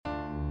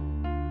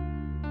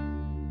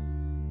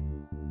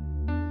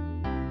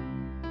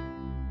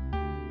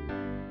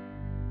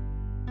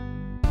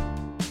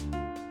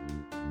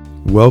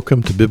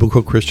Welcome to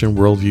Biblical Christian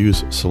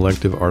Worldview's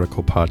Selective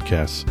Article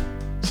Podcasts.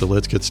 So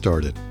let's get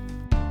started.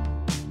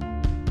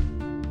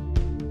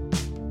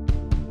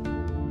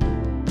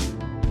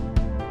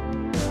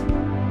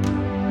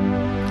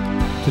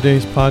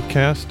 Today's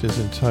podcast is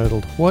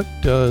entitled, What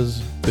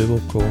Does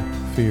Biblical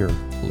Fear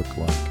Look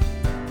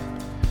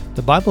Like?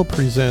 The Bible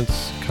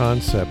presents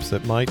concepts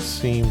that might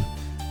seem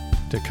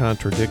to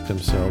contradict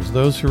themselves.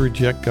 Those who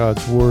reject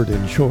God's Word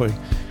enjoy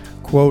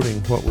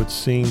quoting what would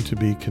seem to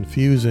be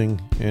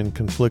confusing and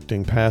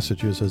conflicting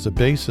passages as a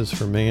basis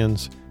for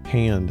man's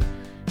hand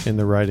in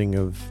the writing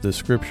of the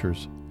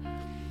Scriptures.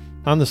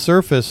 On the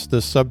surface,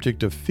 the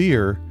subject of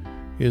fear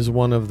is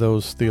one of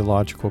those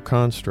theological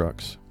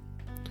constructs.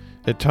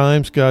 At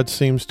times, God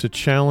seems to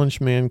challenge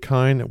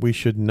mankind that we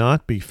should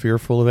not be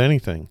fearful of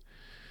anything.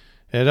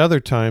 At other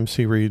times,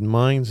 He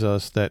reminds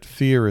us that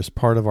fear is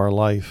part of our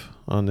life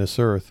on this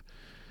earth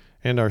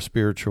and our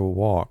spiritual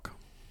walk.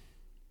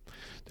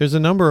 There's a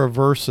number of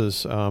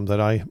verses that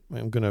I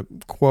am going to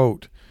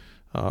quote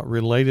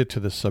related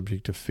to the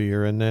subject of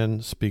fear and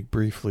then speak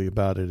briefly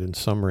about it in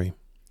summary.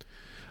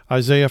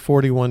 Isaiah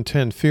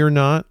 41:10, Fear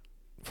not,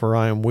 for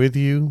I am with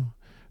you.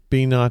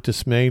 Be not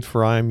dismayed,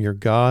 for I am your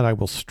God. I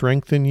will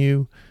strengthen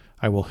you.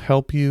 I will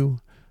help you.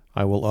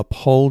 I will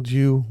uphold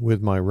you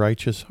with my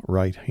righteous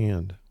right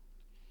hand.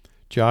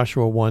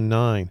 Joshua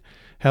 1:9,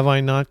 Have I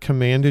not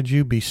commanded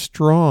you? Be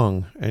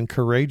strong and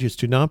courageous.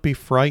 Do not be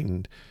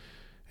frightened.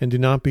 And do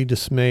not be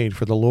dismayed,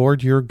 for the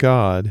Lord your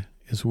God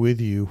is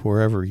with you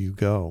wherever you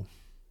go.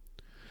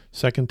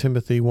 2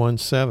 Timothy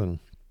 1:7,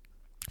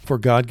 For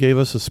God gave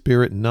us a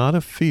spirit not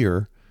of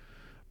fear,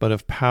 but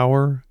of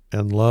power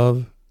and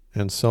love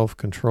and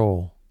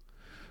self-control.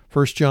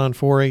 1 John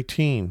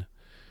 4:18,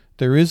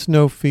 There is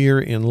no fear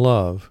in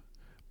love,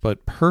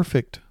 but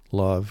perfect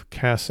love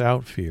casts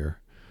out fear.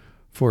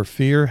 For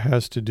fear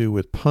has to do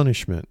with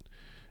punishment,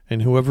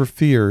 and whoever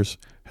fears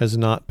has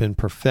not been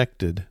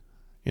perfected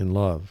in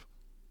love.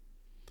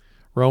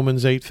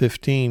 Romans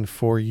 8:15,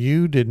 For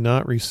you did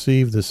not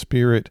receive the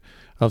spirit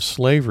of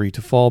slavery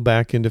to fall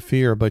back into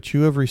fear, but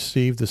you have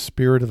received the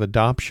spirit of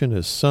adoption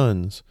as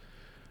sons,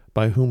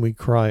 by whom we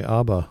cry,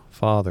 Abba,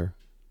 Father.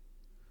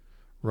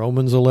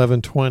 Romans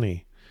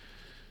 11:20,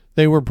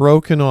 They were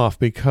broken off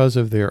because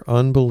of their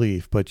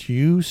unbelief, but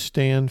you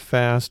stand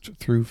fast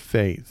through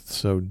faith,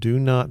 so do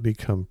not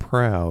become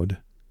proud,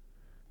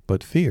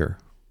 but fear.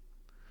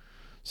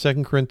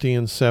 2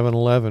 Corinthians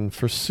 7:11,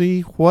 For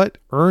see what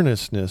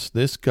earnestness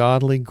this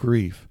godly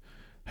grief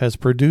has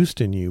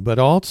produced in you, but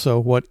also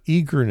what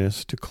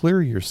eagerness to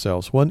clear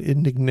yourselves, what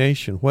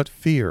indignation, what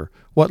fear,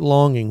 what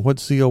longing,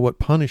 what zeal, what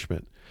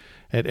punishment.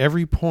 At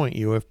every point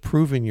you have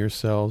proven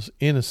yourselves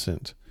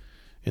innocent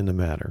in the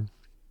matter.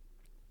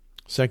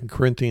 2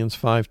 Corinthians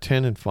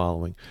 5:10 and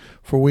following,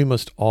 For we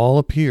must all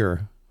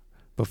appear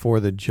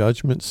before the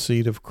judgment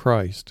seat of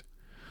Christ,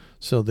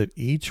 so that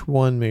each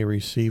one may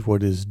receive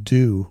what is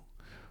due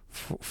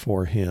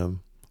for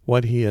him,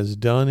 what he has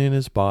done in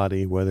his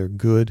body, whether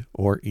good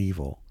or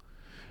evil.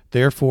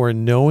 Therefore,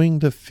 knowing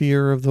the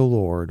fear of the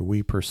Lord,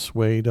 we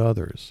persuade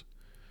others.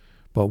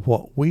 But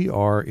what we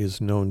are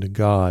is known to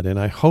God, and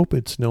I hope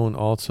it's known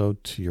also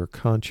to your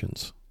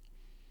conscience.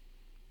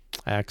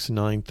 Acts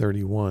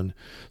 9:31.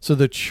 So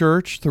the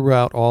church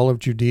throughout all of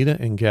Judea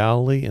and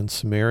Galilee and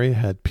Samaria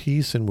had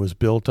peace and was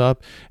built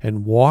up,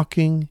 and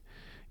walking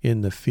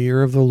in the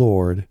fear of the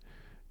Lord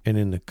and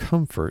in the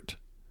comfort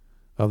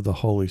of the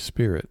Holy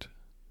Spirit,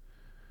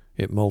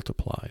 it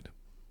multiplied.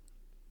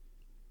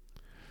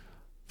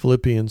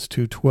 Philippians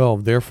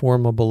 2:12, Therefore,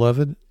 my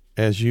beloved,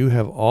 as you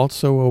have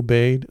also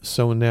obeyed,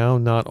 so now,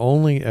 not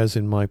only as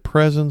in my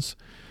presence,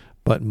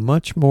 but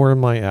much more in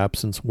my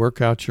absence, work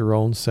out your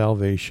own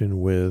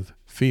salvation with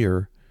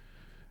fear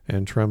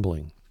and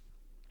trembling.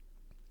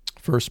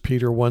 1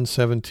 Peter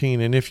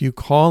 1:17, And if you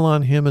call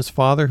on him as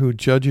Father who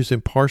judges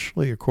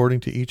impartially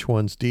according to each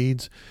one's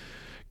deeds,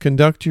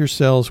 conduct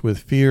yourselves with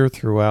fear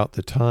throughout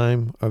the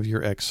time of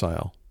your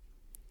exile.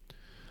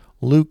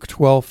 Luke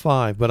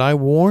 12:5, But I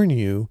warn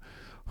you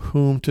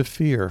whom to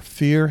fear.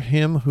 Fear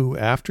him who,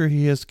 after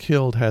he has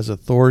killed, has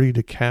authority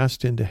to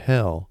cast into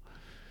hell.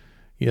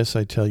 Yes,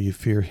 I tell you,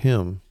 fear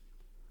him.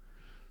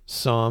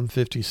 Psalm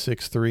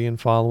 56:3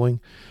 and following,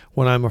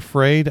 When I'm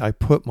afraid, I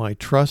put my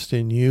trust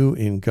in you,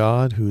 in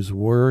God, whose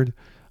word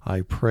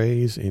I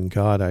praise. In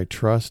God I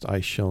trust.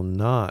 I shall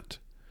not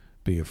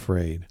be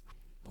afraid.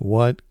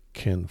 What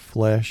can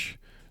flesh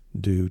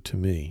do to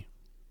me?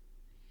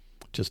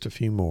 Just a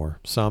few more.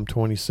 Psalm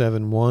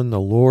 27:1, The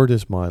Lord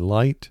is my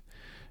light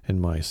and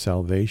my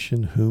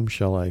salvation. Whom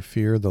shall I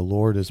fear? The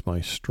Lord is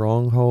my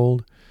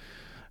stronghold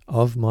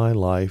of my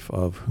life.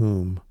 Of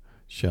whom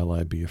shall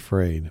I be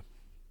afraid?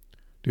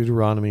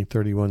 Deuteronomy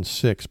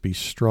 31:6, Be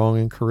strong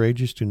and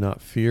courageous. Do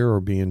not fear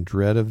or be in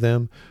dread of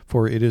them,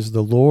 for it is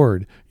the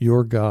Lord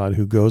your God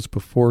who goes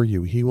before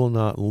you. He will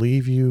not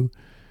leave you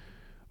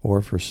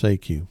or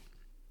forsake you.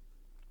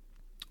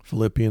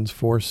 Philippians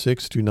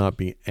 4:6, Do not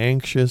be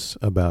anxious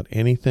about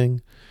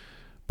anything,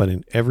 but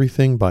in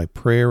everything by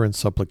prayer and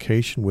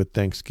supplication with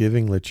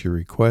thanksgiving let your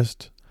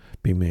request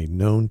be made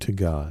known to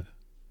God.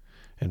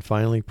 And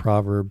finally,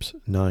 Proverbs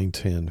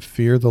 9:10.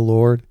 Fear the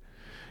Lord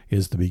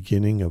is the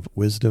beginning of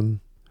wisdom,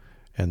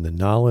 and the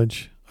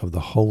knowledge of the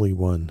Holy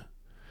One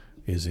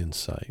is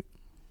insight.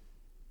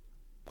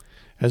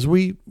 As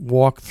we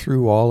walk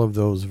through all of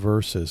those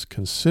verses,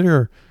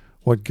 consider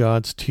what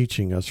God's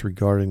teaching us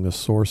regarding the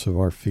source of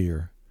our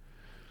fear.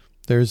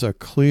 There's a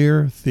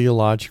clear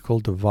theological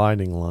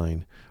dividing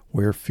line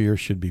where fear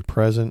should be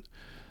present,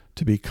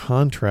 to be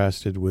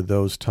contrasted with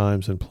those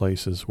times and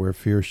places where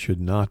fear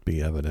should not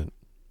be evident.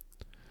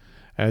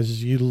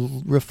 As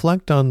you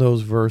reflect on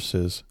those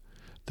verses,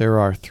 there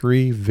are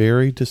three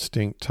very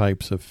distinct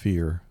types of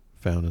fear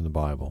found in the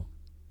Bible.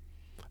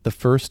 The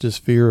first is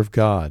fear of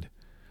God,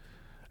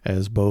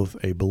 as both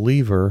a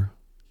believer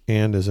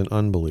and as an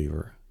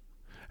unbeliever.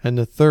 And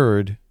the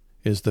third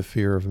is the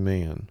fear of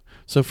man.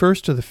 So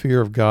first to the fear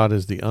of God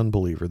as the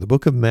unbeliever. The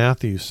book of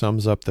Matthew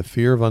sums up the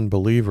fear of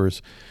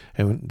unbelievers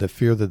and the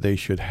fear that they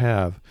should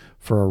have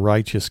for a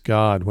righteous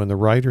God when the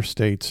writer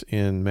states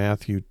in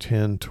Matthew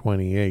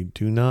 10:28,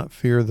 "Do not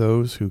fear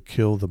those who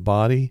kill the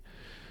body,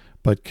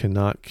 but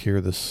cannot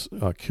kill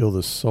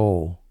the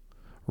soul.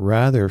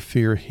 Rather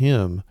fear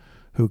him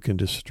who can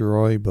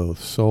destroy both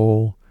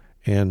soul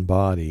and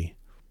body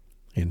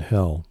in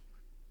hell."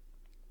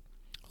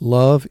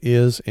 Love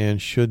is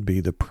and should be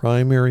the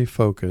primary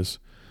focus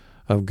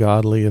of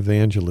godly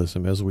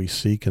evangelism as we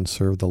seek and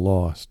serve the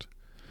lost.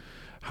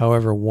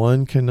 However,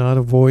 one cannot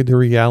avoid the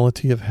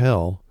reality of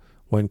hell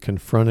when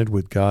confronted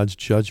with God's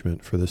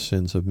judgment for the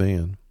sins of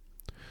man.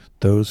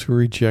 Those who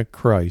reject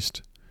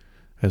Christ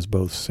as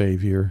both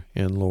Savior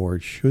and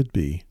Lord should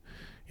be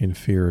in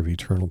fear of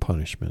eternal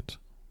punishment.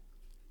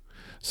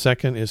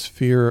 Second is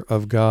fear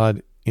of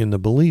God in the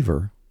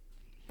believer.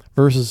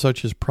 Verses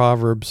such as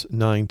Proverbs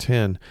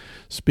 9:10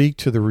 speak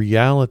to the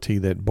reality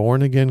that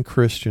born-again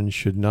Christians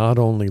should not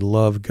only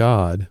love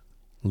God,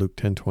 Luke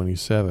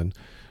 10:27,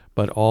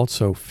 but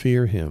also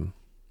fear him.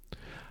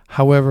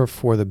 However,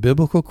 for the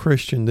biblical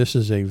Christian, this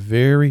is a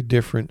very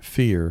different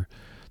fear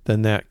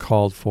than that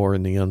called for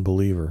in the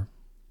unbeliever.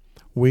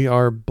 We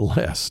are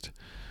blessed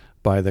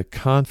by the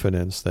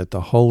confidence that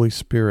the Holy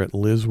Spirit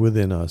lives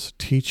within us,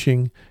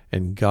 teaching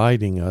and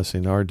guiding us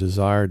in our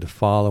desire to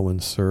follow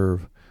and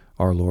serve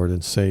our Lord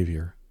and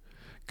Savior.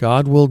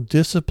 God will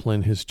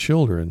discipline his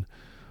children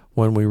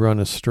when we run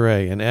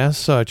astray, and as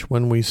such,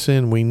 when we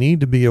sin, we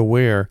need to be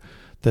aware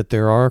that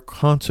there are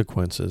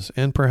consequences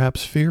and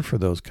perhaps fear for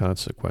those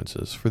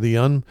consequences. For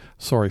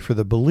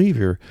the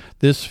believer,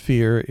 this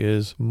fear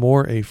is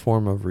more a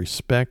form of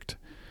respect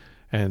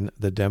and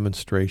the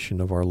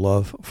demonstration of our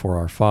love for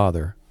our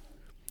Father,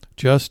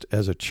 just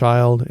as a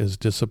child is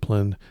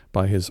disciplined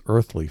by his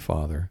earthly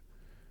father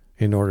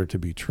in order to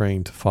be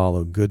trained to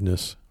follow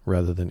goodness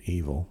rather than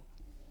evil.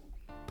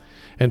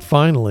 And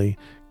finally,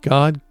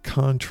 God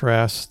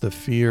contrasts the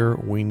fear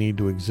we need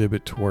to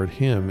exhibit toward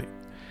him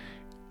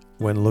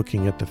when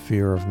looking at the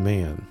fear of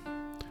man,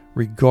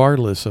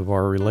 regardless of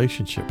our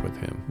relationship with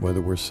him, whether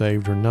we're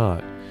saved or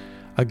not,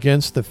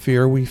 against the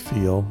fear we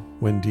feel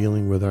when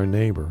dealing with our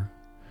neighbor.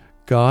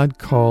 God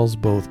calls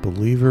both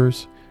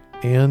believers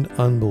and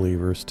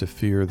unbelievers to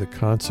fear the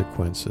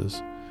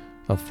consequences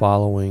of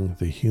following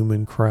the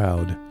human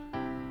crowd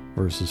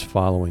versus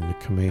following the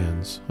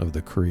commands of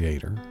the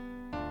Creator.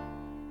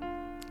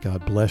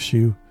 God bless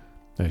you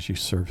as you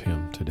serve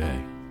him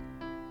today.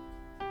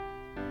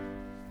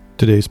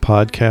 Today's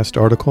podcast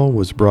article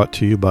was brought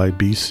to you by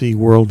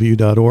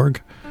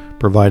bcworldview.org,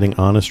 providing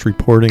honest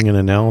reporting and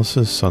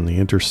analysis on the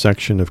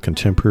intersection of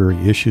contemporary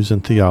issues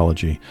and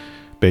theology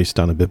based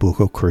on a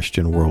biblical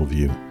Christian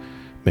worldview.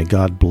 May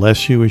God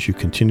bless you as you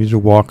continue to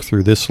walk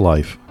through this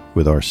life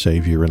with our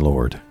Savior and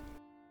Lord.